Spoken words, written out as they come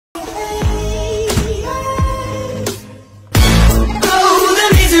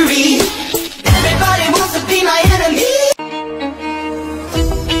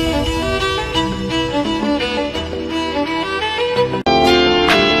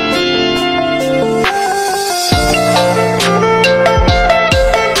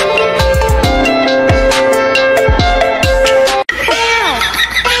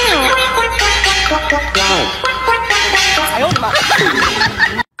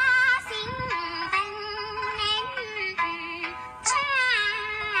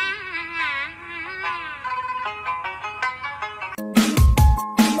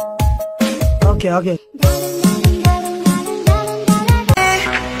OK。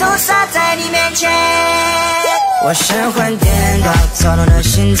都洒在你面前，我神魂颠倒，躁动的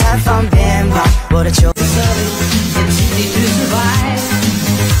心在放鞭炮，我的球。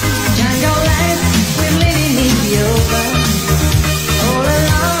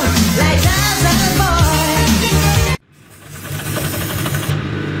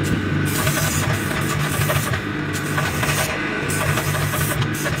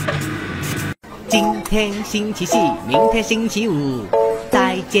今天星期四，明天星期五，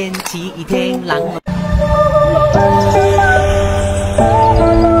再见7天浪漫。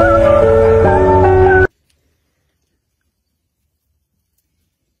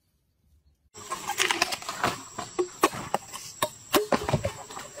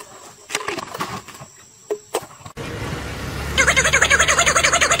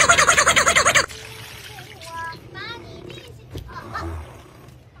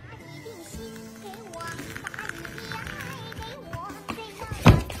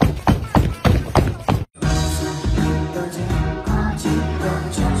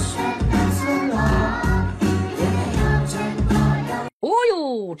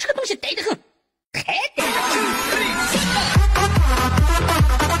这个东西得得很，还得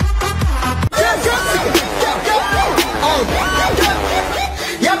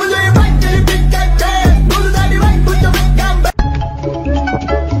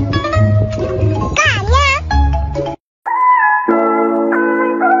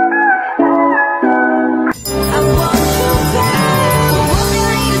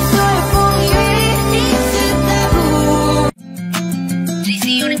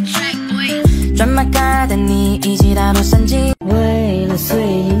专门改带你一起大多升级，为了碎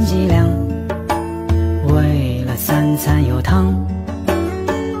银几两，为了三餐有汤，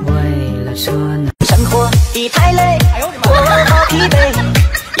为了车能。生活已太累，我好疲惫，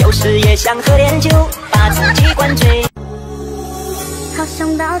有时也想喝点酒，把自己灌醉。好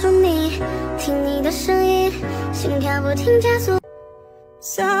想抱住你，听你的声音，心跳不停加速。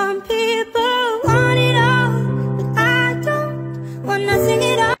Some people want it all, but I don't want nothing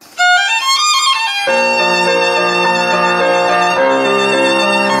at all.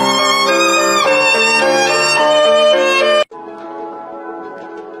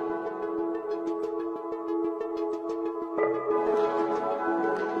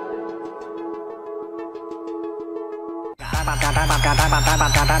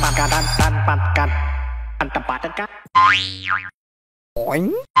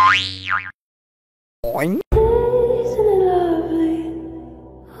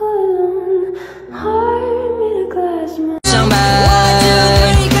上班，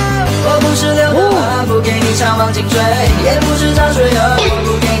我不是流浪，不给你长放青春，也不是长水河，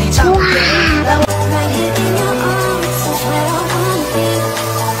不给你长远。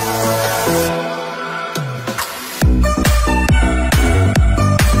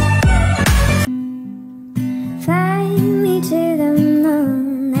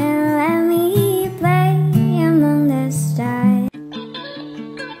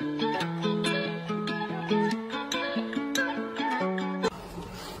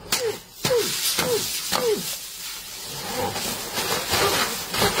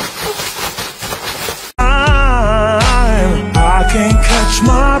Can't catch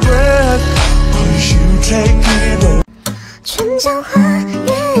my breath, 'cause you take it away. 春江花月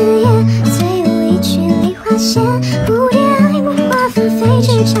夜，最无一曲梨花谢，蝴蝶爱慕花纷飞，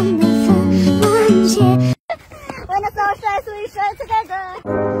织成每份乱结。When the sun shines, we shine together.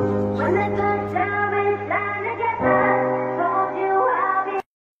 When the sun down, we shine together. Told you I'll be.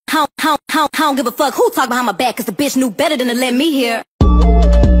 I don't give a fuck who talk behind my back, cause the bitch knew better than to let me hear.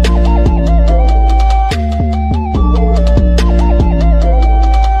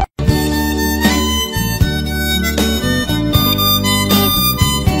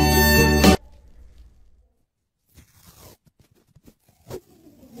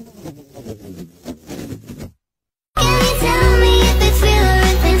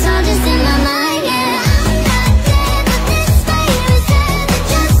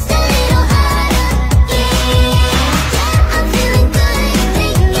 Feeling good.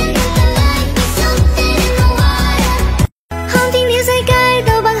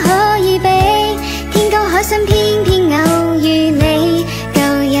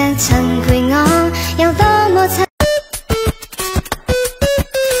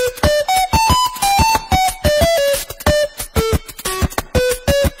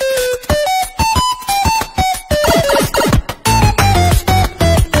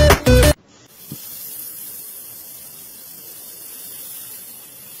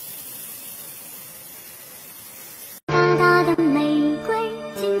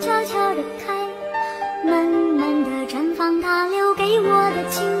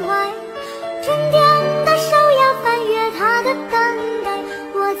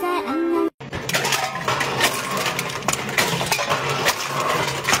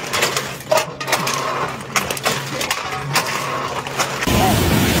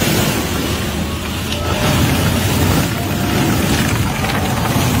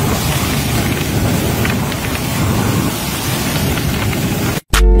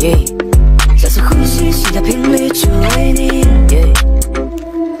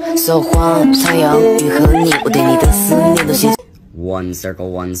 So 黄朝阳雨和你，我对你的思念都写。One circle,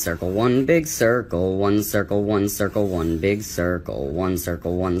 one circle, one big circle, one circle, one circle, one big circle, one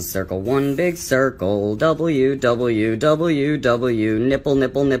circle, one circle, one big circle, W, W, W, W, nipple,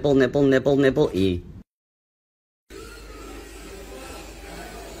 nipple, nipple, nipple, nipple, nipple, E.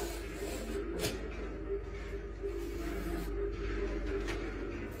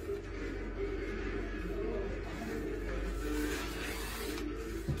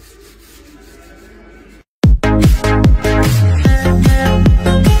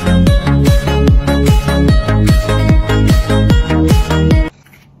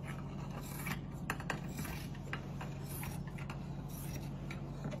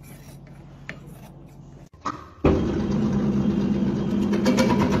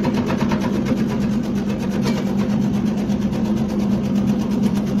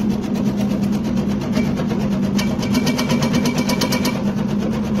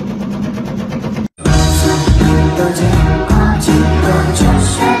 Again.